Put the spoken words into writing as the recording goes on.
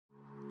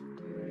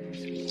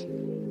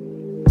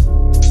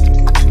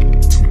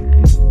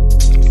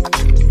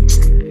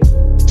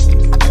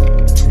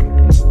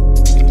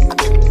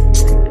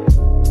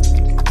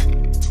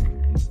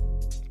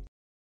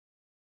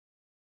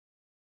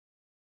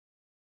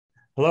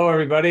Hello,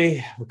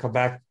 everybody. We'll come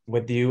back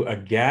with you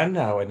again.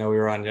 I know we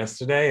were on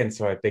yesterday, and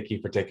so I thank you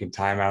for taking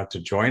time out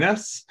to join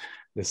us.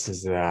 This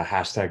is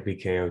hashtag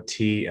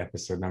BKOT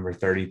episode number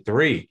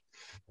 33.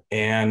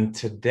 And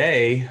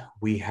today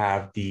we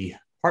have the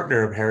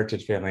partner of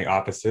Heritage Family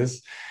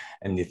Offices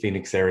in the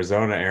Phoenix,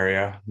 Arizona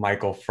area,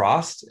 Michael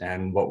Frost.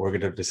 And what we're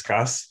going to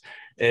discuss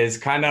is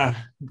kind of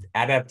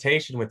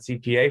adaptation with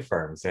CPA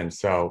firms. And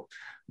so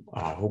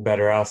who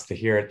better else to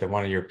hear it than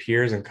one of your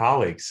peers and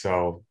colleagues?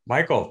 So,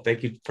 Michael,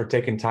 thank you for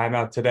taking time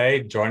out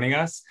today, joining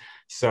us.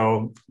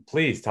 So,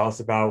 please tell us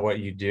about what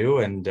you do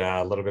and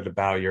a little bit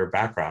about your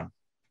background.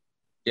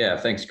 Yeah,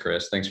 thanks,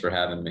 Chris. Thanks for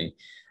having me.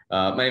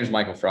 My name is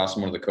Michael Frost.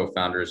 I'm one of the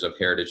co-founders of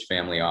Heritage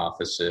Family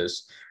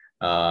Offices.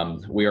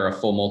 We are a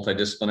full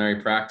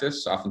multidisciplinary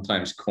practice,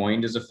 oftentimes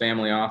coined as a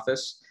family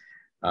office.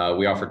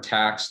 We offer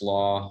tax,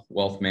 law,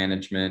 wealth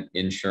management,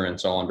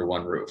 insurance, all under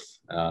one roof.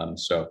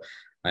 So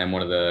I am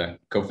one of the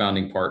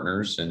co-founding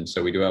partners. And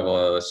so we do have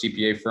a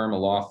CPA firm, a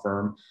law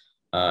firm,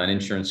 an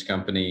insurance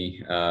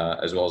company,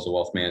 as well as a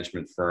wealth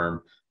management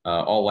firm,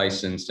 all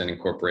licensed and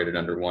incorporated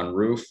under one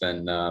roof.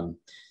 And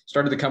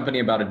started the company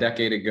about a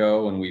decade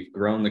ago, and we've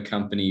grown the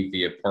company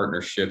via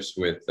partnerships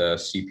with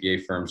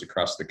CPA firms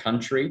across the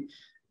country.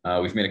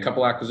 We've made a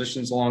couple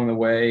acquisitions along the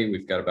way.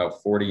 We've got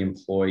about 40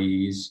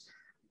 employees.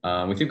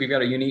 We think we've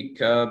got a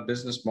unique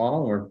business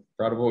model, and we're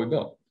proud of what we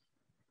built.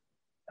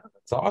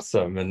 It's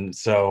awesome. And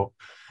so,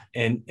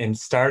 in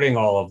starting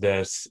all of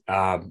this,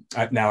 now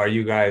are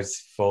you guys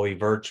fully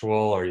virtual,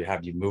 or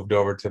have you moved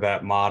over to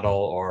that model,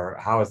 or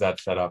how is that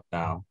set up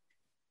now?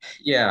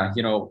 Yeah,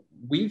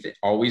 we've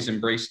always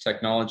embraced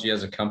technology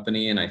as a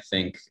company, and I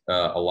think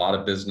a lot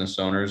of business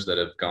owners that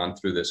have gone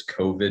through this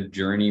COVID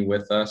journey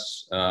with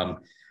us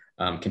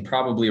can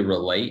probably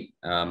relate.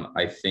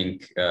 I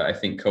think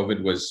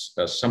COVID was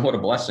somewhat a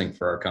blessing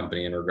for our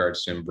company in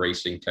regards to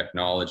embracing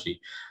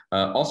technology.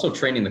 Also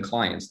training the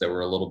clients that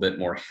were a little bit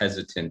more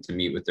hesitant to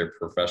meet with their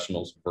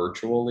professionals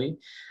virtually.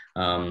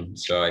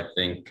 So I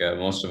think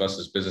most of us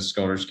as business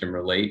owners can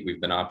relate.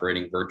 We've been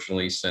operating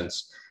virtually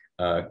since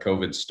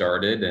COVID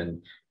started.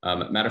 And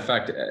matter of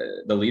fact,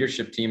 the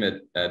leadership team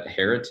at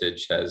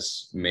Heritage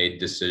has made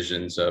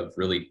decisions of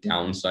really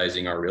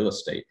downsizing our real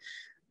estate.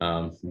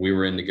 We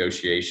were in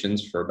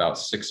negotiations for about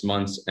 6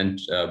 months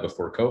and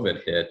before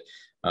COVID hit,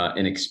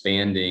 in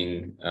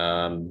expanding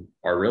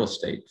our real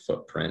estate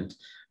footprint,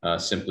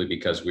 simply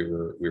because we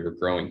were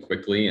growing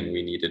quickly and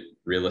we needed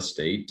real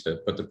estate to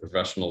put the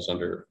professionals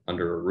under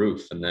a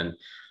roof. And then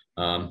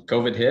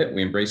COVID hit,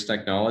 we embraced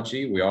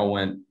technology. We all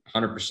went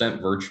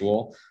 100%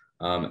 virtual.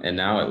 And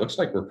now it looks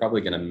like we're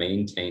probably going to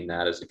maintain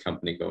that as a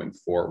company going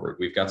forward.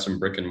 We've got some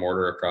brick and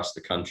mortar across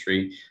the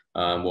country.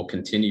 We'll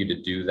continue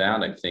to do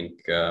that. I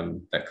think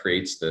that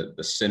creates the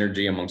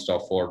synergy amongst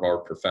all four of our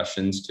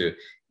professions to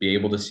be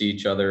able to see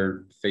each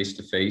other face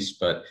to face.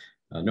 But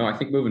no, I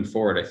think moving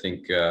forward, I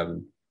think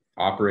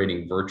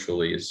operating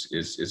virtually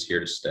is here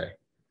to stay.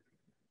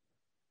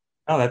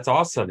 Oh, that's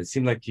awesome. It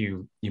seemed like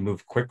you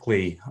moved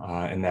quickly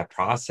in that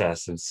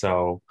process. And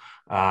so,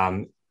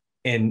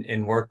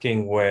 in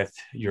working with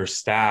your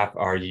staff,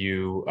 are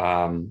you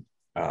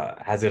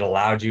has it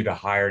allowed you to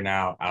hire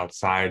now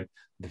outside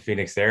the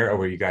Phoenix area, or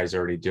were you guys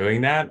already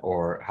doing that,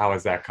 or how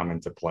has that come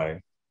into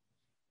play?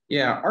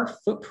 Yeah, our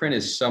footprint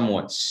is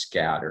somewhat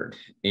scattered.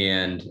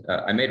 And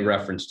I made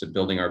reference to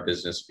building our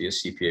business via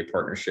CPA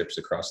partnerships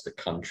across the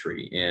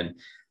country. And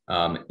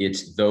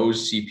it's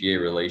those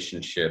CPA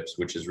relationships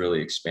which has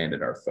really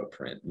expanded our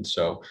footprint. And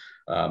so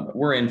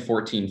we're in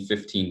 14,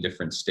 15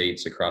 different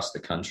states across the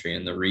country.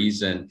 And the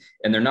reason,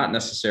 and they're not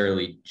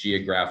necessarily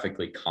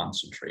geographically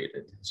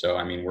concentrated. So,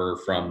 I mean, we're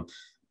from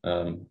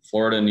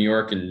Florida, New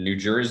York, and New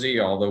Jersey,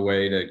 all the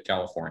way to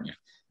California,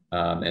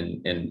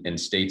 and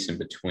states in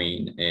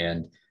between.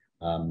 And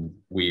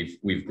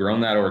we've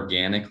grown that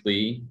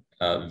organically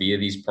via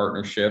these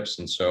partnerships.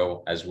 And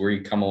so as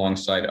we come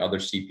alongside other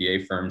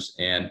CPA firms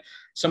and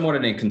somewhat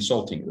in a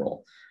consulting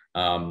role,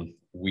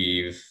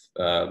 we've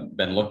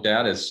been looked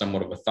at as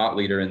somewhat of a thought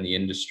leader in the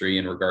industry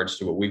in regards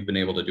to what we've been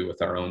able to do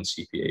with our own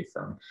CPA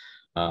firm.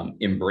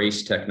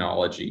 Embrace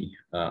technology,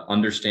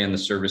 understand the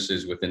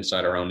services within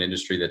inside our own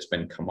industry that's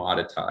been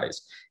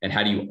commoditized, and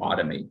how do you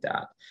automate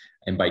that?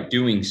 And by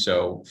doing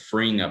so,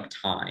 freeing up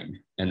time.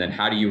 And then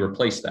how do you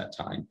replace that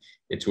time?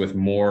 It's with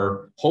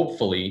more,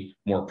 hopefully,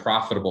 more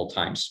profitable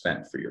time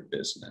spent for your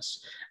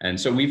business. And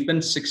so we've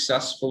been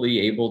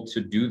successfully able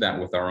to do that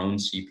with our own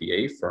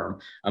CPA firm,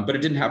 but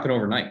it didn't happen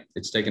overnight.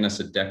 It's taken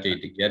us a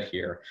decade to get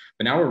here.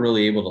 But now we're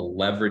really able to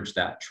leverage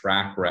that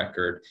track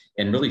record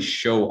and really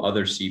show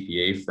other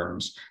CPA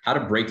firms how to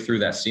break through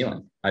that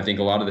ceiling. I think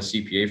a lot of the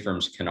CPA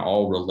firms can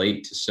all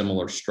relate to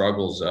similar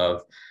struggles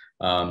of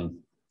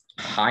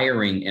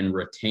hiring and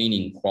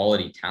retaining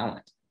quality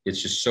talent. It's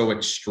just so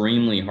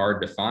extremely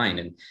hard to find.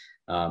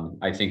 And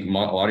I think a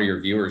lot of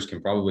your viewers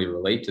can probably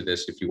relate to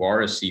this. If you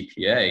are a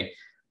CPA,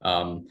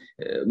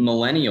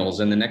 millennials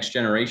and the next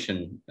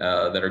generation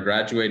that are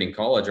graduating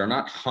college are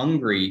not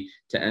hungry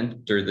to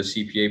enter the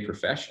CPA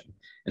profession.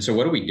 And so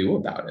what do we do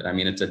about it? I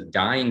mean, it's a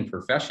dying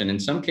profession. In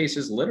some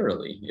cases,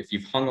 literally, if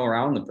you've hung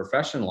around the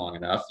profession long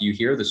enough, you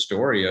hear the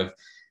story of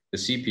the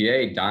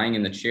CPA dying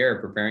in the chair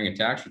preparing a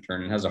tax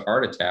return and has a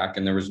heart attack,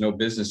 and there was no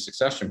business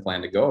succession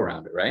plan to go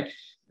around it, right?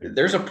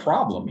 There's a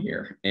problem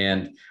here.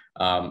 And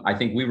I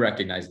think we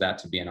recognize that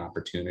to be an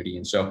opportunity.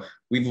 And so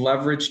we've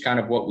leveraged kind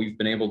of what we've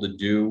been able to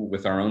do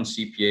with our own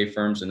CPA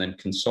firms and then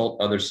consult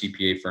other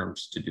CPA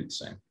firms to do the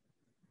same.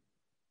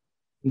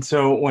 And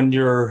so when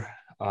you're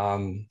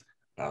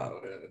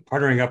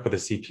partnering up with a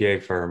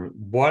CPA firm,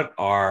 what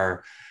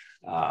are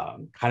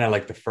kind of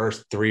like the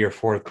first 3 or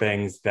 4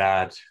 things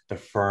that the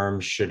firm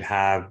should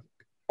have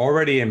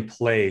already in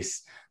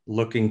place,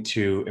 looking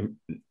to,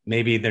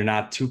 maybe they're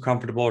not too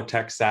comfortable or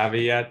tech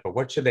savvy yet, but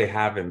what should they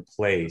have in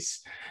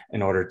place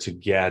in order to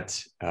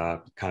get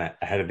kind of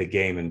ahead of the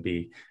game and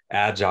be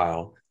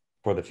agile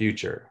for the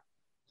future?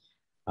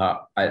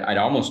 I'd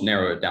almost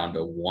narrow it down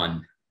to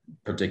one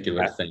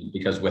particular thing,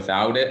 because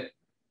without it,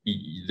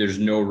 there's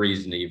no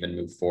reason to even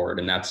move forward.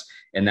 And that's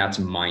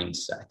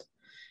mindset.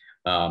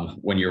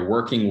 When you're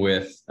working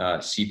with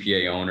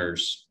CPA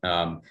owners,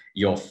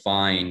 you'll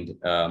find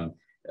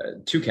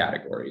 2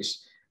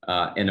 categories.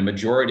 And a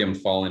majority of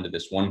them fall into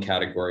this one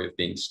category of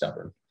being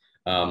stubborn.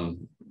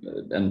 And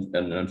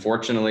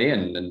unfortunately,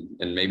 and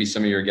maybe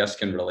some of your guests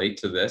can relate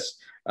to this,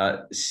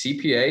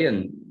 CPA,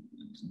 and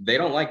they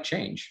don't like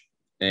change.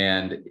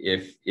 And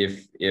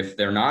if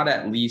they're not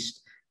at least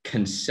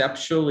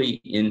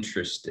conceptually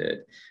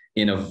interested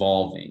in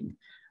evolving,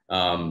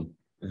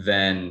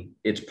 then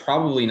it's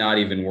probably not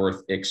even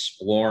worth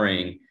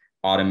exploring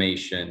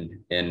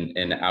automation and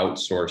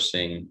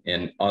outsourcing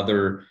and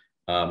other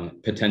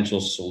potential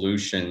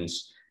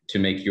solutions to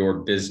make your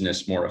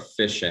business more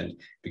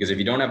efficient. Because if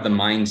you don't have the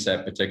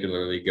mindset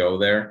particularly go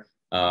there,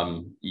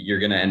 you're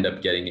going to end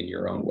up getting in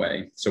your own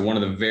way. So one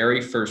of the very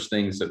first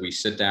things that we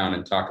sit down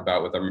and talk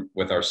about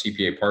with our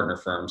CPA partner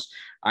firms,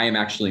 I am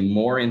actually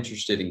more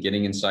interested in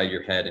getting inside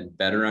your head and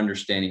better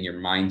understanding your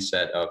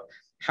mindset of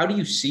how do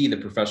you see the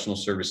professional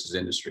services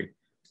industry?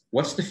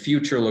 What's the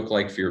future look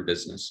like for your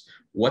business?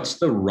 What's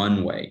the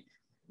runway?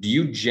 Do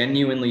you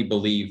genuinely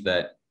believe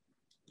that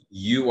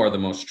you are the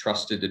most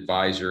trusted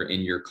advisor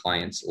in your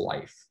client's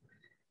life?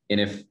 And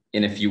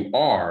if you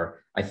are,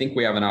 I think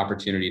we have an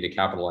opportunity to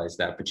capitalize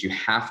that, but you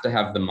have to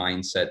have the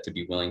mindset to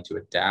be willing to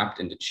adapt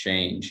and to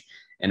change.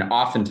 And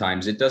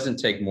oftentimes it doesn't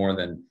take more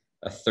than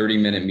a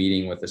 30-minute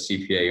meeting with a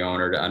CPA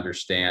owner to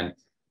understand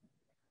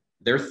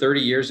they're 30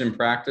 years in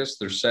practice,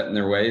 they're set in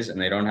their ways, and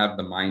they don't have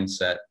the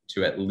mindset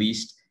to at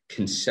least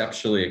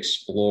conceptually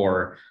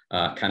explore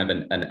kind of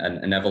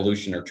an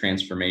evolution or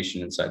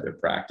transformation inside their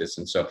practice.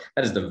 And so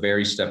that is the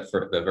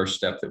first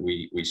step that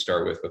we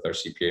start with our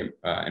CPA.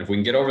 And if we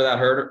can get over that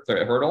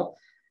hurdle,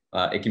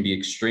 it can be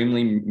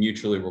extremely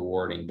mutually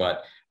rewarding.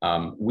 But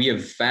we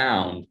have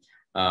found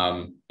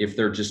if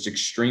they're just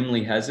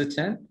extremely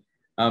hesitant,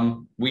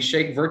 we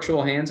shake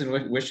virtual hands and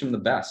wish them the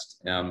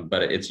best.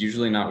 But it's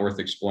usually not worth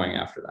exploring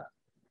after that.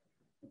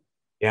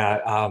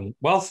 Yeah,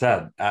 well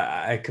said.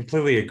 I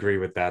completely agree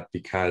with that,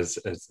 because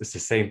it's the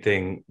same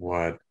thing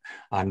what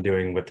I'm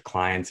doing with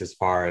clients as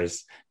far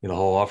as the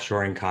whole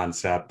offshoring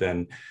concept.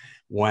 And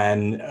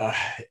when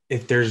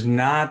if there's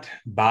not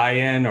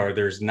buy-in, or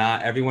there's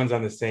not everyone's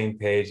on the same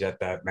page at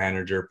that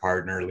manager,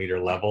 partner, leader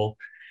level,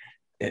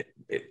 it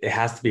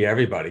has to be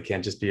everybody. It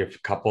can't just be a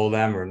couple of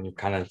them or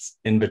kind of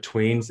in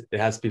betweens. It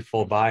has to be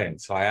full buy-in.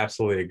 So I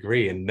absolutely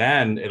agree. And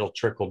then it'll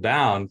trickle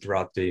down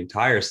throughout the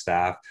entire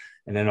staff,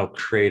 and then it'll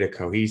create a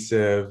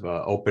cohesive,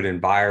 open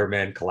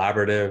environment,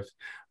 collaborative,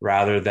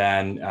 rather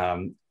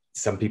than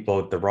some people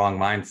with the wrong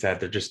mindset.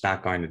 They're just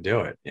not going to do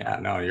it. Yeah,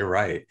 no, you're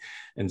right.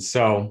 And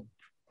so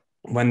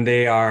when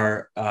they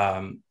are,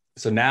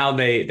 so now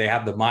they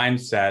have the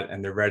mindset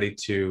and they're ready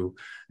to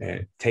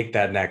take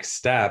that next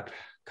step,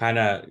 kind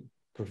of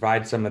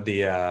provide some of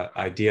the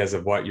ideas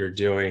of what you're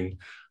doing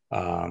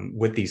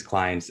with these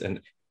clients. And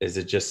is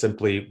it just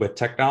simply with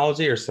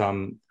technology or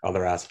some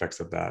other aspects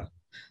of that?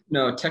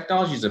 No,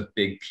 technology is a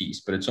big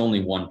piece, but it's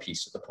only one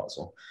piece of the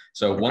puzzle.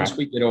 So once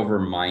we get over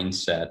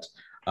mindset,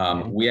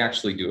 we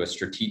actually do a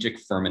strategic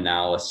firm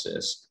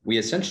analysis. We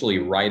essentially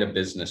write a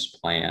business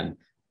plan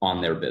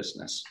on their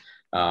business.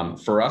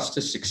 For us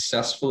to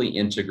successfully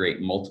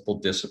integrate multiple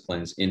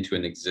disciplines into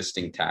an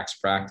existing tax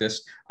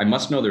practice, I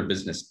must know their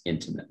business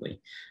intimately.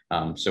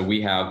 So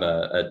we have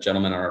a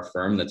gentleman in our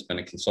firm that's been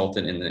a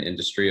consultant in the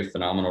industry, a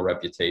phenomenal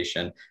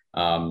reputation.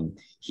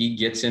 He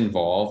gets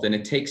involved, and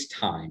it takes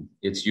time.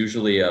 It's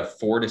usually a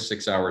 4 to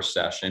 6 hour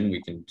session.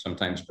 We can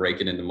sometimes break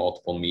it into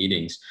multiple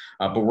meetings,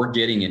 but we're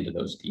getting into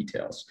those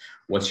details.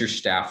 What's your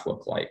staff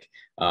look like?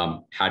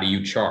 How do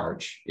you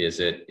charge? Is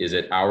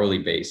it hourly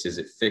based? Is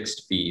it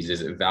fixed fees?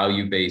 Is it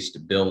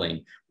value-based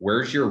billing?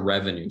 Where's your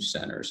revenue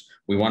centers?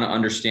 We want to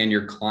understand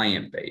your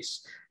client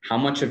base. How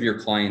much of your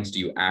clients do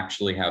you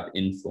actually have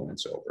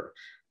influence over?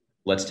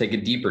 Let's take a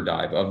deeper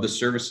dive of the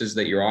services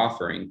that you're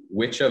offering.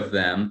 Which of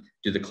them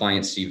do the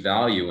clients see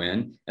value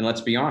in? And let's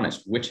be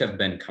honest, which have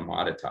been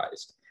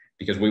commoditized?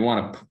 Because we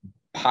want to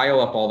pile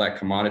up all that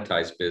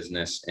commoditized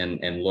business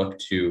and look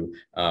to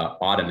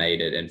automate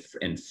it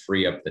and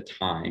free up the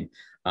time.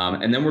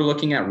 And then we're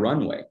looking at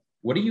runway.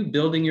 What are you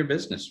building your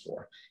business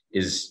for?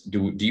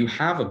 Do you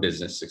have a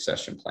business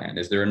succession plan?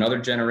 Is there another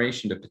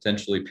generation to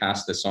potentially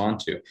pass this on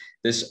to?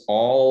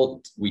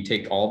 We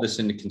take all this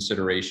into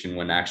consideration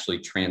when actually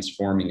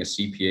transforming a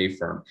CPA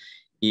firm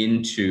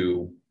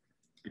into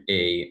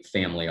a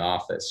family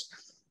office.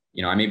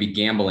 I may be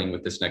gambling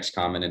with this next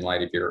comment in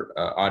light of your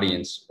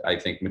audience, I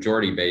think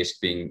majority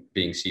based being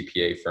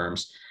CPA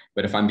firms.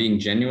 But if I'm being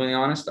genuinely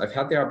honest, I've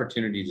had the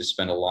opportunity to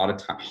spend a lot of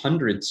time,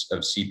 hundreds of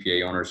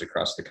CPA owners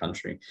across the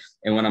country.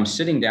 And when I'm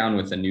sitting down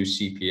with a new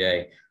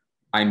CPA,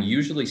 I'm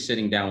usually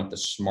sitting down with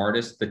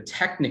the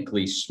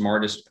technically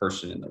smartest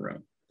person in the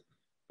room.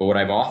 But what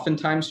I've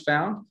oftentimes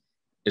found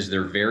is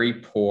they're very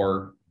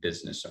poor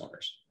business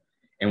owners.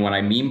 And what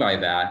I mean by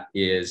that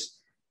is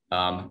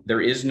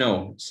there is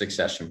no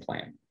succession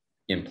plan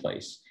in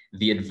place.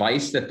 The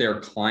advice that their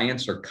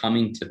clients are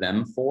coming to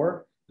them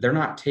for, they're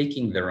not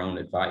taking their own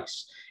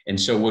advice. And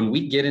so when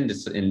we get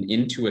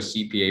into a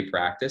CPA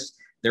practice,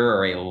 there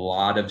are a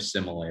lot of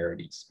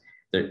similarities.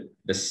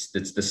 It's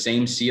the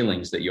same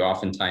ceilings that you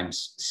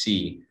oftentimes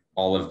see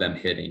all of them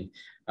hitting.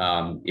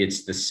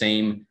 It's the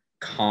same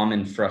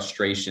common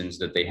frustrations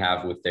that they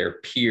have with their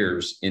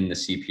peers in the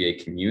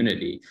CPA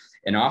community.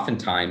 And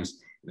oftentimes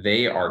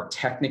they are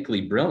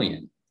technically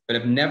brilliant, but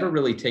have never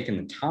really taken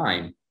the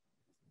time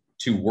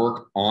to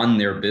work on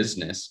their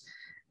business,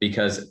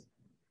 because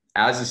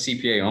as a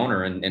CPA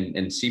owner and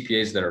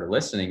CPAs that are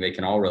listening, they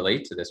can all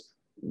relate to this.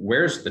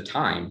 Where's the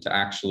time to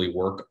actually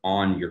work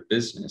on your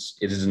business?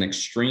 It is an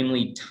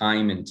extremely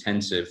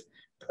time-intensive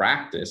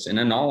practice. And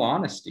in all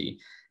honesty,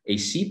 a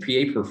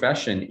CPA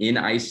profession in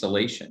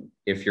isolation,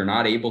 if you're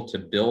not able to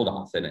build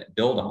on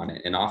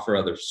it and offer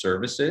other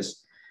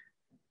services,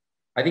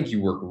 I think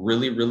you work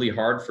really, really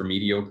hard for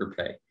mediocre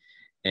pay.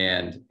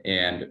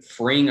 And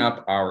freeing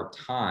up our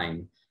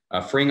time,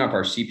 freeing up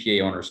our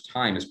CPA owners'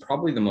 time is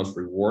probably the most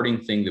rewarding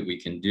thing that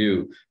we can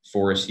do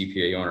for a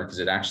CPA owner, because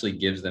it actually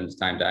gives them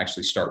time to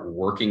actually start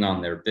working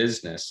on their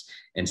business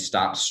and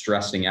stop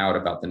stressing out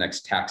about the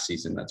next tax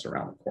season that's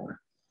around the corner.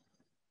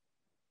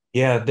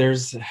 Yeah,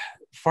 there's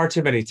far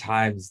too many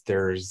times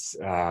there's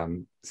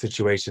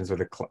situations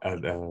where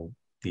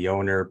the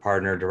owner,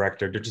 partner,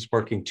 director, they're just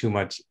working too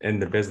much in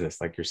the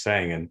business, like you're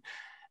saying. And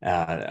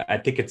I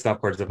think it's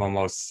upwards of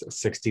almost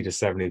 60 to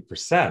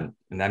 70%.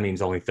 And that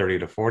means only 30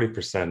 to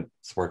 40%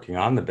 is working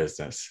on the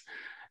business.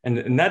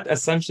 And that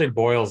essentially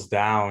boils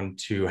down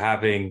to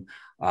having,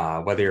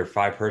 whether you're a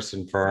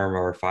 5-person firm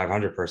or a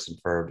 500-person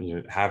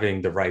firm,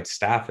 having the right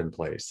staff in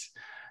place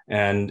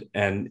and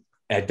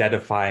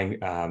identifying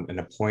and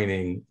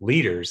appointing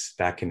leaders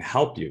that can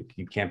help you.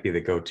 You can't be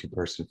the go-to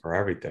person for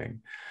everything.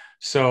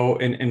 So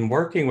in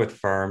working with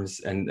firms,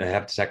 and they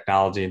have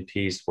technology and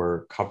piece,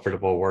 we're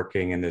comfortable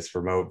working in this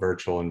remote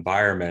virtual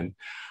environment.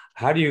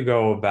 How do you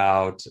go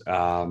about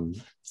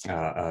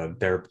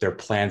their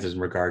plans in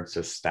regards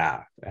to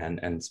staff,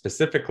 and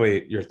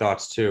specifically your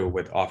thoughts too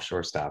with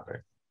offshore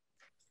staffing?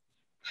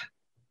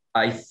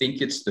 I think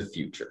it's the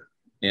future.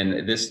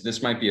 And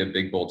this might be a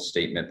big, bold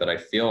statement, but I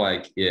feel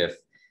like if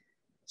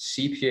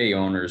CPA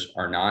owners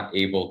are not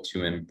able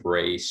to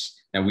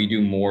embrace, and we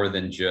do more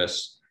than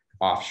just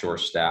offshore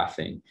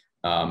staffing.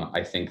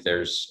 I think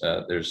there's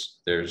an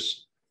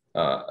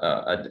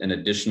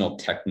additional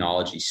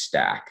technology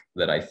stack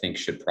that I think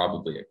should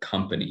probably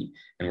accompany,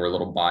 and we're a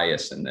little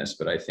biased in this,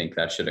 but I think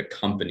that should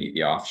accompany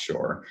the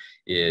offshore,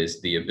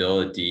 is the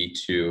ability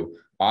to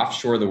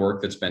offshore the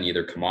work that's been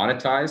either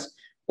commoditized,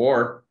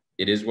 or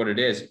it is what it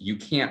is. You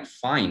can't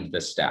find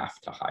the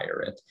staff to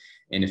hire it.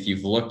 And if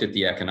you've looked at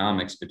the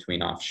economics between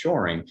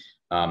offshoring,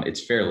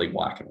 it's fairly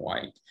black and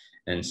white.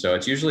 And so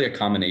it's usually a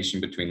combination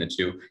between the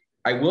two.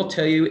 I will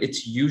tell you,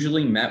 it's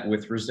usually met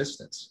with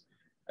resistance.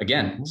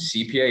 Again,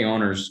 CPA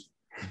owners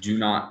do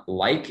not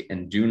like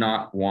and do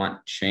not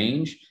want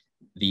change.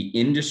 The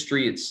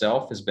industry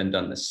itself has been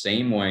done the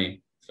same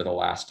way for the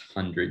last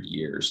 100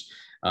 years.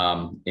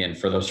 And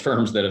for those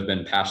firms that have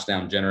been passed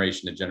down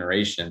generation to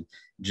generation,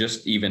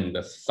 just even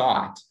the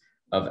thought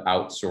of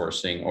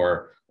outsourcing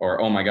or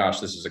oh my gosh,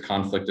 this is a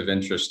conflict of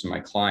interest to my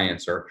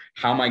clients, or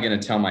how am I going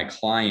to tell my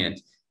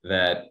client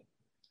that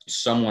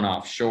someone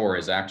offshore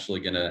is actually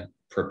going to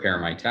prepare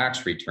my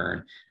tax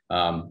return?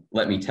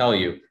 Let me tell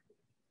you,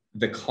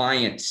 the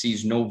client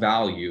sees no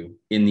value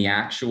in the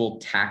actual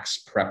tax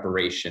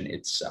preparation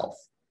itself.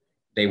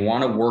 They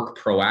want to work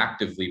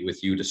proactively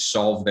with you to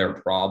solve their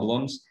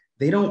problems.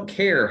 They don't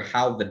care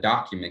how the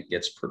document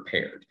gets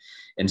prepared.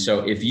 And so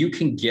if you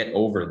can get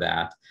over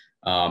that,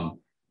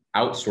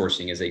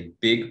 outsourcing is a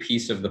big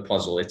piece of the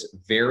puzzle. It's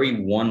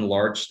very one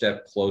large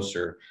step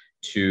closer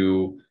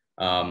to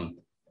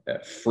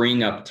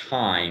freeing up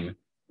time,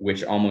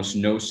 which almost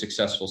no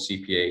successful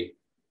CPA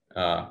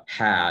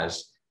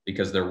has,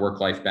 because their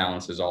work-life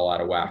balance is all out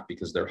of whack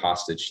because they're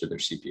hostage to their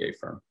CPA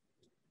firm.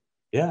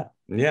 Yeah.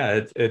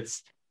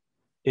 It's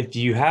if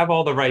you have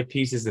all the right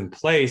pieces in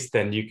place,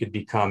 then you could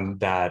become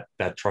that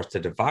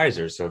trusted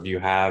advisor. So if you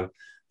have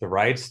the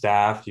right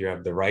staff, you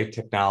have the right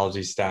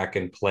technology stack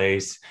in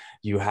place,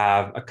 you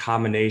have a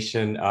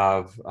combination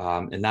of,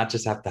 and not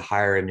just have to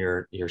hire in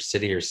your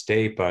city or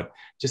state, but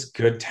just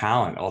good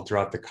talent all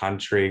throughout the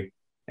country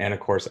and of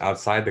course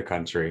outside the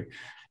country.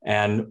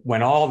 And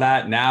when all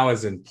that now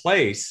is in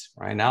place,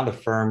 right now the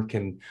firm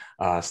can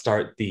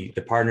start the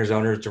partners,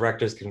 owners,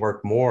 directors can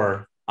work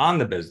more on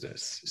the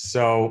business.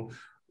 So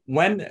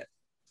when,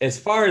 as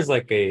far as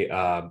like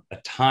a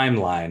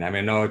timeline, I mean,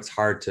 I know it's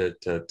hard to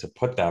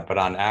put that, but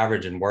on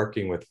average in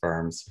working with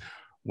firms,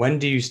 when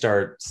do you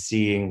start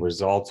seeing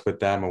results with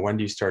them, or when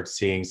do you start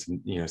seeing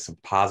some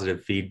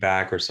positive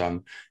feedback or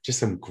some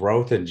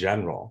growth in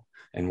general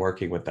in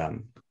working with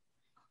them?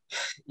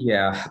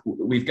 Yeah,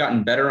 we've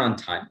gotten better on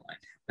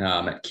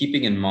timeline.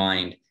 Keeping in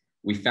mind,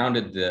 we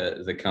founded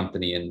the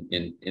company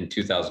in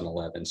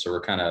 2011, so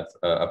we're kind of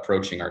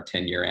approaching our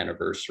 10-year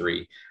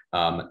anniversary.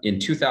 In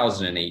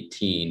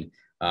 2018,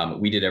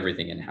 we did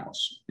everything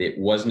in-house. It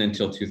wasn't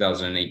until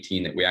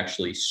 2018 that we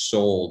actually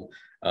sold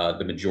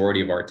the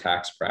majority of our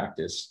tax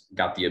practice,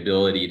 got the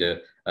ability to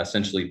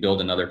essentially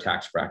build another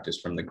tax practice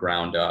from the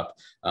ground up,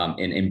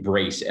 and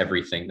embrace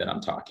everything that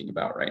I'm talking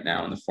about right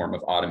now in the form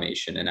of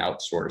automation and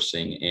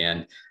outsourcing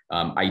and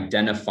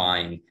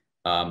identifying.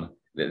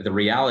 The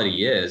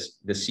reality is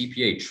the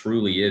CPA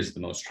truly is the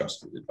most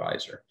trusted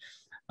advisor.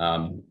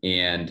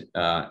 And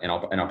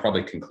I'll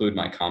probably conclude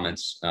my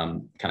comments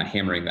kind of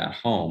hammering that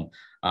home.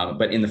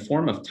 But in the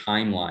form of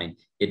timeline,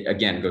 it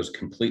again goes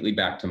completely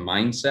back to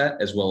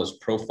mindset as well as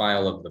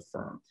profile of the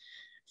firm.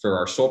 For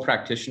our sole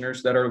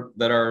practitioners that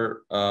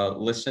are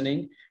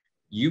listening,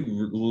 you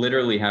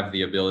literally have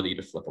the ability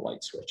to flip a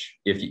light switch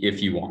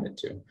if you wanted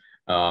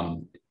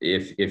to.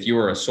 If you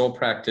are a sole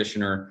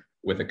practitioner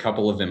with a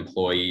couple of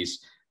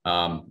employees,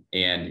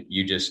 and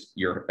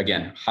you're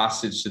again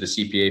hostage to the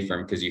CPA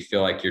firm because you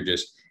feel like you're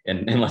just,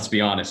 and let's be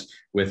honest,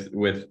 with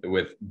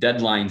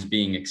deadlines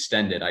being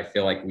extended, I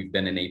feel like we've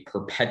been in a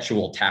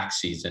perpetual tax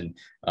season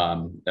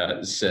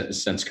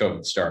since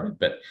COVID started.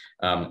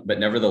 But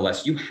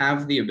nevertheless, you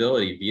have the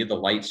ability via the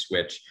light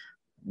switch,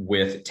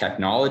 with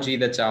technology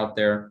that's out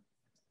there,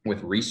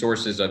 with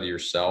resources of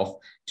yourself,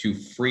 to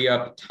free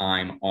up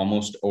time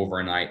almost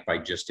overnight by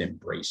just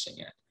embracing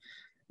it.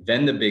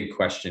 Then the big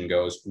question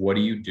goes, what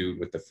do you do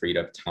with the freed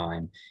up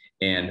time?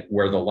 And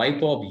where the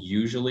light bulb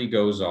usually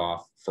goes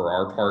off for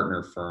our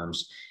partner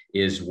firms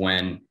is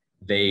when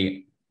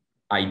they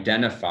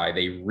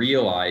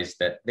realize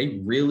that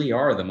they really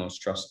are the most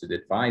trusted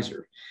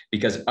advisor.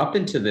 Because up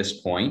until this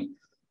point,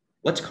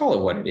 let's call it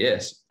what it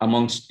is,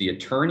 amongst the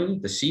attorney,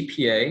 the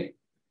CPA,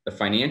 the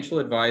financial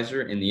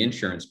advisor, and the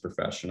insurance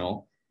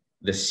professional,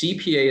 the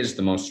CPA is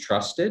the most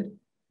trusted,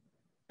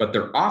 but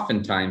they're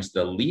oftentimes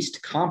the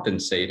least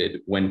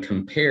compensated when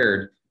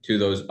compared to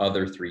those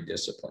other three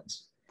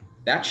disciplines.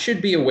 That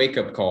should be a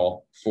wake-up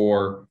call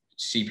for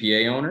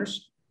CPA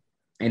owners,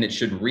 and it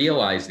should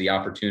realize the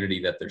opportunity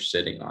that they're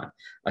sitting on,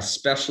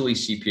 especially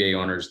CPA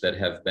owners that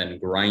have been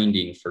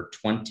grinding for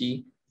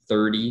 20,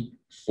 30,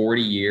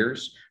 40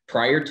 years.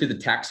 Prior to the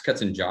Tax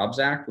Cuts and Jobs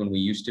Act, when we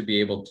used to be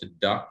able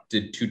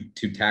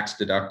to tax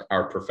deduct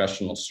our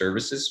professional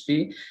services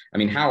fee. I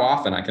mean, how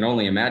often, I can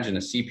only imagine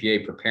a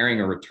CPA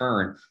preparing a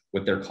return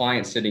with their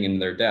client sitting in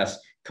their desk,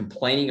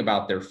 complaining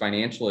about their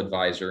financial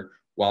advisor,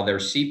 while their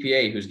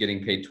CPA, who's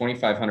getting paid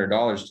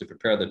 $2,500 to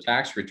prepare the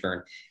tax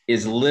return,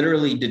 is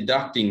literally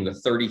deducting the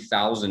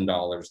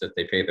 $30,000 that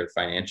they pay their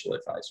financial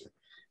advisor.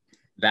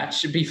 That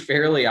should be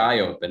fairly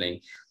eye-opening.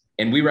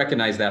 And we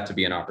recognize that to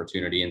be an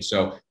opportunity. And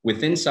so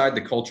inside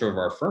the culture of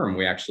our firm,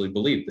 we actually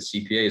believe the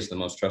CPA is the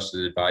most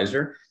trusted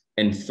advisor.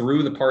 And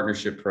through the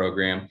partnership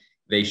program,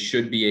 they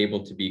should be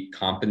able to be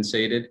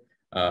compensated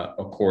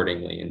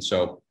accordingly. And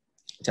so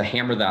to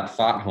hammer that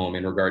thought home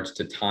in regards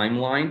to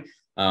timeline,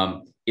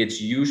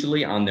 it's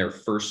usually on their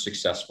first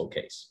successful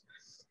case.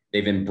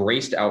 They've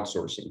embraced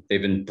outsourcing.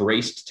 They've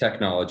embraced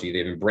technology.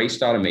 They've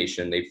embraced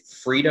automation. They've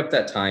freed up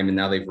that time. And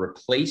now they've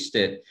replaced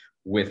it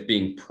with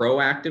being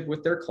proactive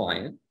with their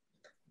client,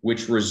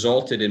 which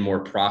resulted in more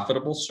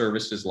profitable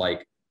services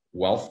like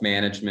wealth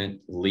management,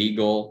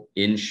 legal,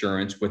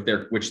 insurance,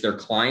 which their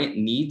client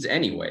needs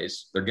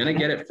anyways. They're going to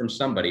get it from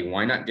somebody.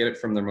 Why not get it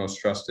from their most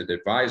trusted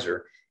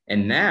advisor?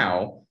 And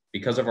now,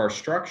 because of our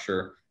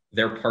structure,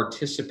 they're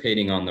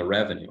participating on the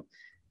revenue.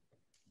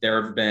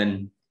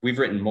 We've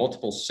written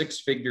multiple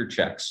six-figure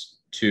checks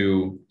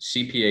to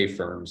CPA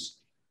firms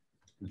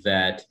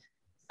that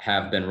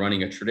have been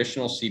running a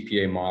traditional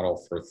CPA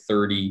model for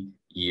 30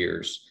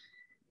 years.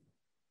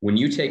 When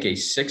you take a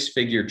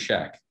six-figure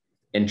check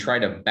and try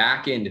to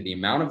back into the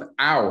amount of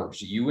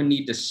hours you would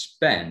need to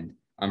spend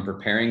on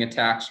preparing a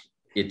tax,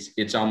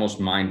 it's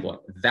almost mind-blowing.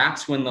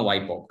 That's when the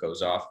light bulb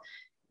goes off,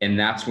 and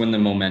that's when the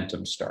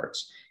momentum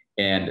starts.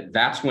 And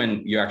that's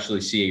when you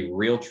actually see a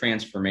real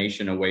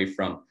transformation away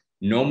from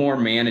no more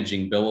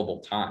managing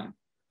billable time.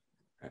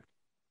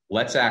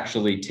 Let's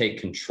actually take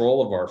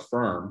control of our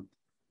firm,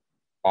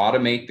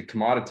 automate the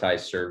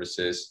commoditized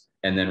services,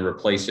 and then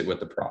replace it with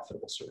the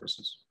profitable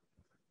services.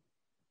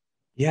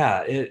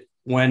 Yeah,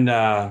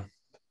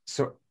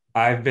 so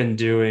I've been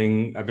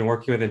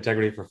working with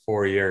Integrity for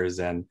 4 years,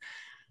 and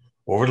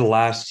over the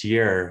last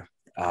year,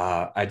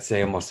 I'd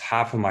say almost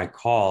half of my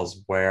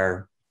calls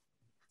where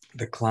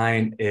the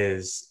client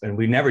is, and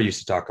we never used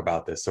to talk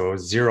about this. So it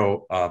was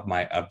zero of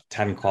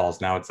 10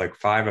 calls. Now it's like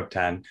 5 of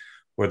 10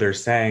 where they're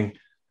saying,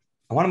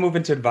 I want to move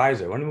into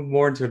advisor. I want to move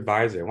more into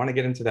advisor. I want to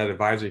get into that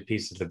advisory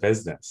piece of the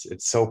business.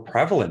 It's so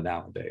prevalent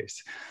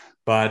nowadays.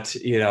 But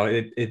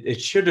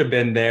it should have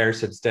been there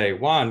since day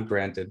one,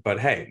 granted. But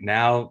hey,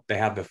 now they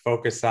have the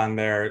focus on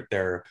their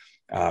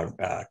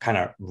kind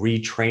of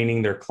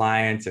retraining their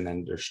clients, and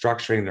then they're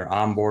structuring their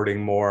onboarding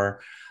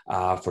more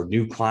for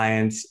new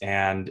clients,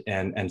 and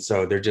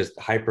so they're just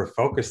hyper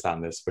focused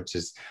on this, which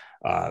is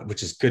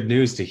good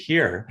news to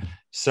hear.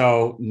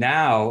 So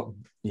now,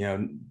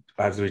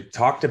 as we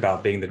talked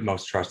about being the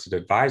most trusted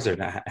advisor,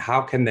 now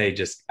how can they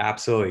just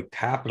absolutely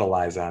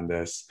capitalize on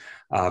this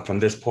from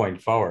this point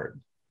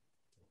forward?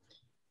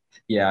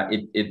 Yeah,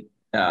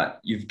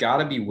 you've got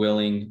to be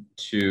willing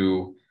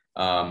to.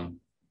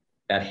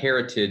 At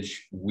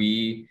Heritage,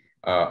 we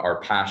are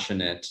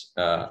passionate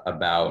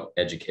about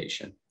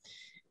education,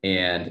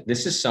 and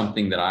this is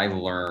something that I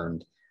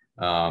learned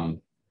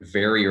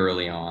very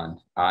early on.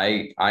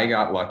 I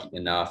got lucky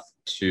enough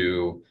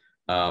to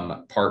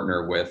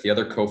partner with the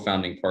other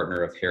co-founding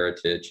partner of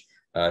Heritage.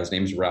 His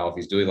name's Ralph.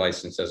 He's duly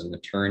licensed as an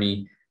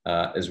attorney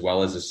as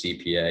well as a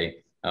CPA.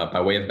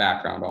 By way of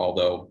background,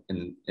 although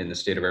in the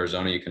state of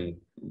Arizona, you can,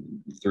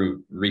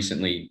 through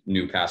recently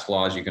new passed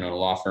laws, you can own a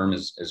law firm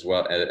as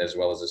well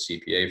as a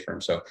CPA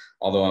firm. So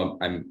although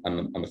I'm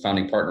a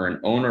founding partner and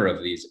owner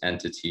of these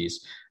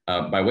entities,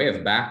 by way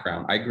of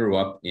background, I grew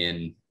up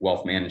in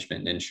wealth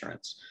management and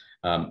insurance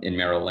in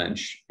Merrill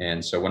Lynch.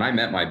 And so when I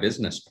met my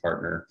business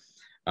partner,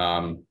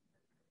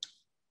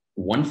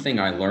 one thing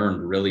I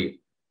learned really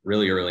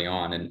early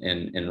on,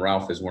 and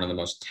Ralph is one of the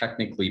most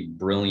technically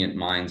brilliant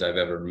minds I've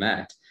ever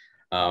met.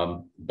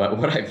 But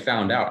what I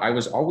found out, I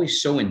was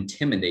always so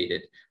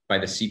intimidated by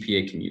the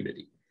CPA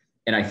community.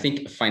 And I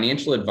think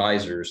financial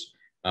advisors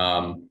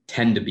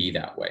tend to be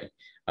that way.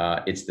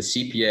 It's the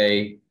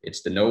CPA,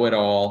 it's the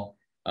know-it-all.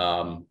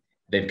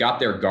 They've got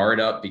their guard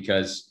up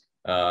because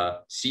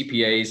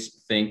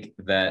CPAs think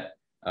that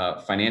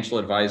financial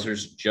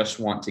advisors just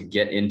want to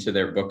get into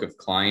their book of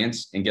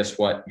clients. And guess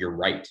what? You're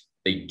right.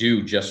 They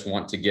do just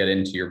want to get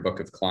into your book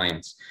of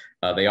clients.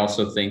 They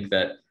also think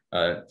that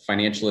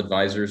financial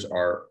advisors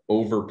are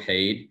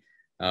overpaid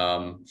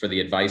for the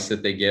advice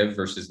that they give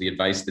versus the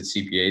advice that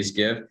CPAs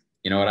give.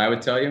 You know what I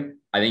would tell you?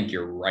 I think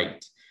you're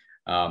right.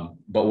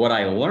 But what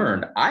I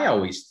learned, I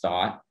always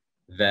thought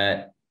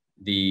that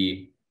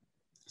the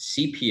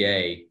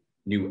CPA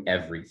knew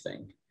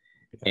everything.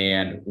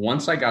 And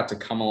once I got to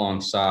come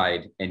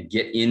alongside and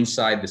get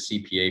inside the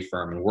CPA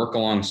firm and work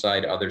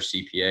alongside other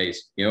CPAs,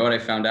 you know what I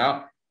found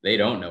out? They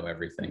don't know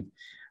everything.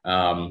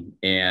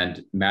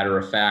 And matter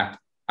of fact,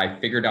 I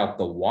figured out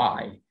the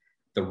why.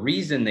 The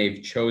reason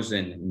they've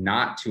chosen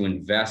not to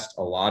invest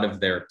a lot of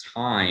their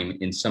time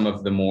in some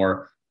of the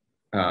more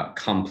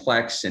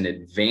complex and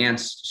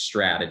advanced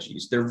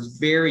strategies. They're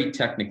very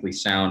technically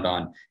sound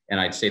on, and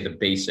I'd say the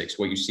basics,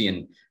 what you see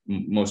in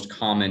most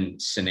common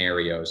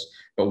scenarios.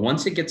 But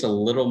once it gets a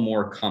little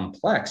more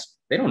complex,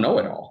 they don't know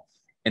it all.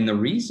 And the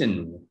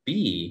reason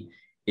B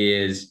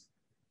is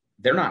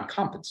they're not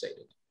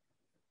compensated.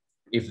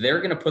 If they're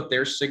going to put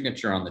their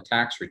signature on the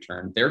tax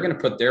return, they're going to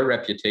put their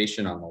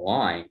reputation on the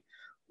line.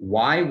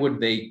 Why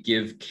would they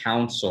give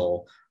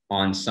counsel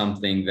on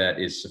something that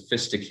is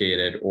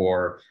sophisticated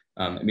or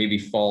maybe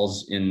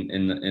falls in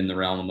the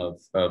realm of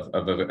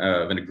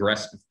an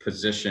aggressive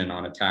position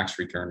on a tax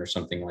return or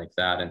something like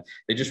that? And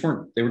they just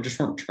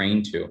weren't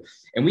trained to.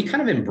 And we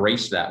kind of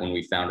embraced that when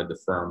we founded the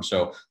firm.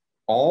 So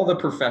all the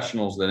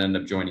professionals that end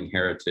up joining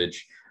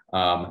Heritage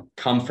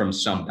come from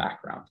some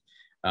background.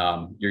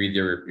 You're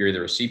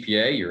either a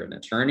CPA, you're an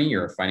attorney,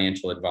 you're a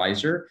financial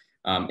advisor,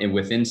 and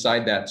within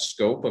inside that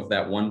scope of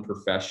that one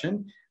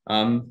profession,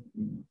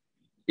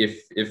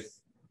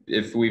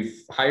 if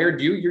we've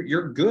hired you,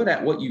 you're good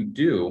at what you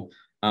do.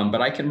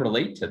 But I can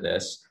relate to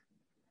this.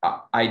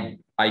 I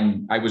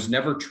was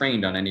never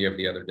trained on any of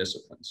the other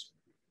disciplines,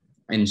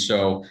 and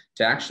so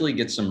to actually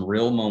get some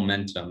real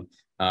momentum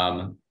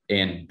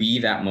and be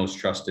that most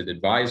trusted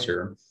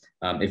advisor,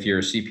 if you're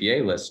a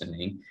CPA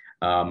listening.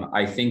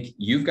 I think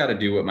you've got to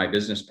do what my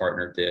business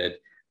partner did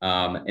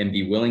and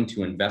be willing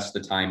to invest the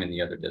time in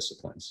the other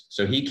disciplines.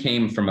 So he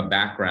came from a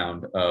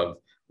background of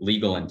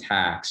legal and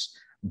tax,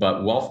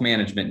 but wealth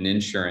management and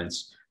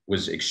insurance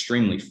was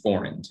extremely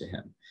foreign to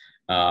him.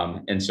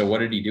 And so what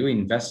did he do? He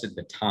invested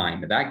the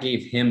time. That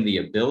gave him the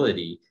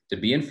ability to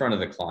be in front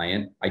of the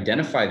client,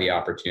 identify the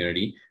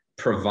opportunity,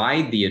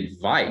 provide the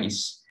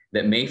advice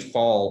that may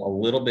fall a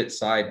little bit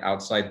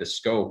outside the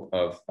scope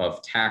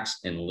of tax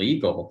and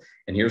legal.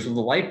 And here's where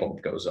the light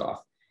bulb goes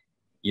off.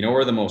 You know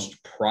where the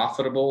most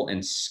profitable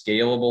and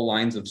scalable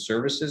lines of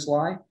services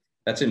lie?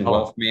 That's in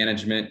wealth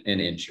management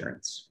and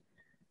insurance,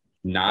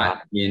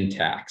 not in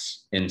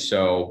tax. And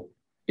so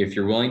if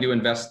you're willing to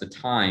invest the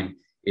time,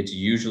 it's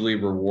usually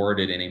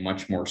rewarded in a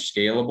much more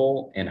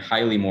scalable and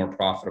highly more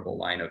profitable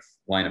line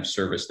of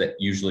service that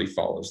usually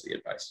follows the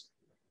advice.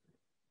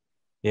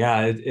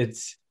 Yeah,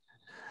 it's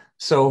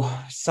so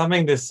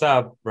summing this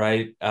up,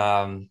 right?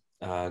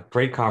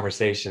 Great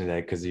conversation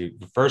today, because you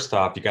first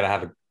off, you got to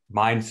have a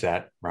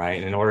mindset, right?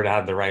 And in order to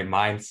have the right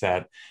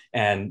mindset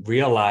and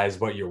realize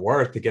what you're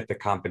worth to get the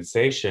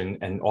compensation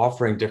and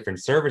offering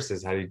different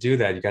services, how do you do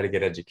that? You got to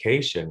get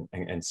education.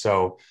 And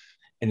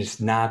it's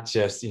not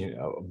just,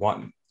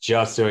 one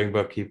just doing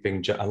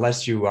bookkeeping,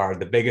 unless you are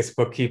the biggest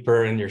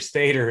bookkeeper in your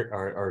state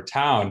or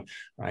town,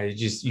 right?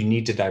 You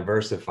need to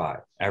diversify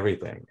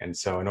everything. And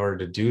so in order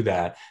to do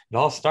that, it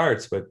all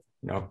starts with,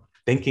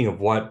 thinking of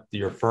what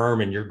your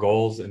firm and your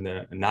goals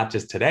not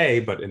just today,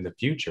 but in the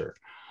future.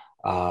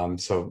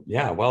 So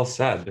yeah, well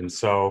said. And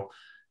so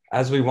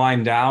as we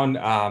wind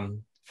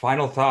down,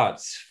 final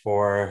thoughts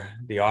for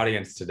the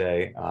audience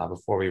today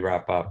before we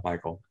wrap up,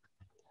 Michael.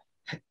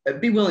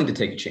 Be willing to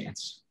take a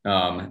chance.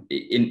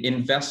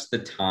 Invest the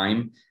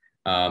time.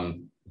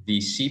 The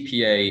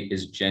CPA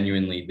is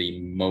genuinely the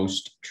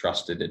most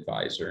trusted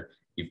advisor.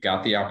 You've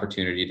got the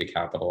opportunity to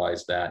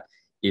capitalize that.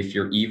 If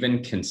you're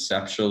even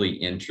conceptually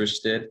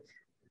interested,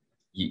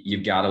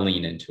 you've got to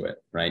lean into it,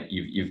 right?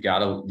 You've got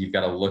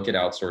to look at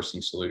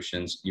outsourcing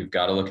solutions. You've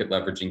got to look at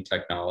leveraging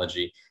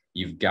technology.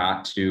 You've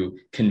got to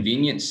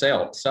convenient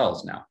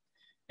sells now.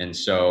 And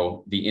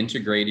so the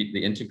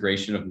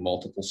integration of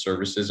multiple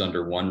services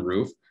under one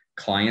roof,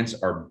 clients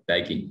are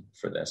begging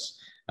for this.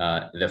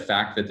 The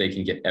fact that they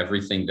can get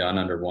everything done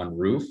under one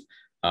roof,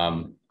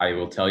 I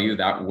will tell you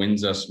that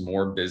wins us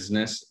more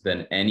business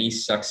than any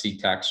sexy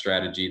tax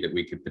strategy that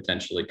we could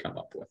potentially come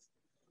up with.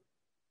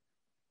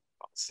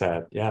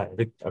 Said, yeah,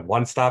 a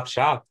one-stop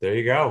shop. There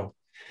you go.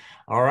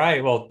 All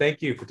right. Well,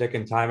 thank you for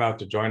taking time out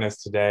to join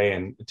us today,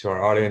 and to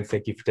our audience,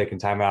 thank you for taking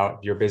time out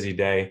of your busy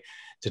day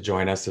to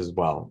join us as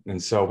well.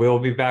 And so we'll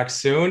be back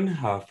soon.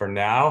 For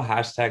now,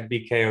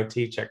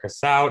 #BKOT, check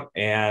us out.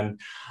 And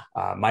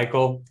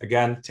Michael,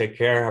 again, take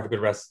care. Have a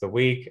good rest of the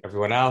week.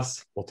 Everyone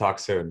else, we'll talk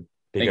soon.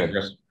 Be good.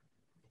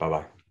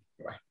 Bye-bye.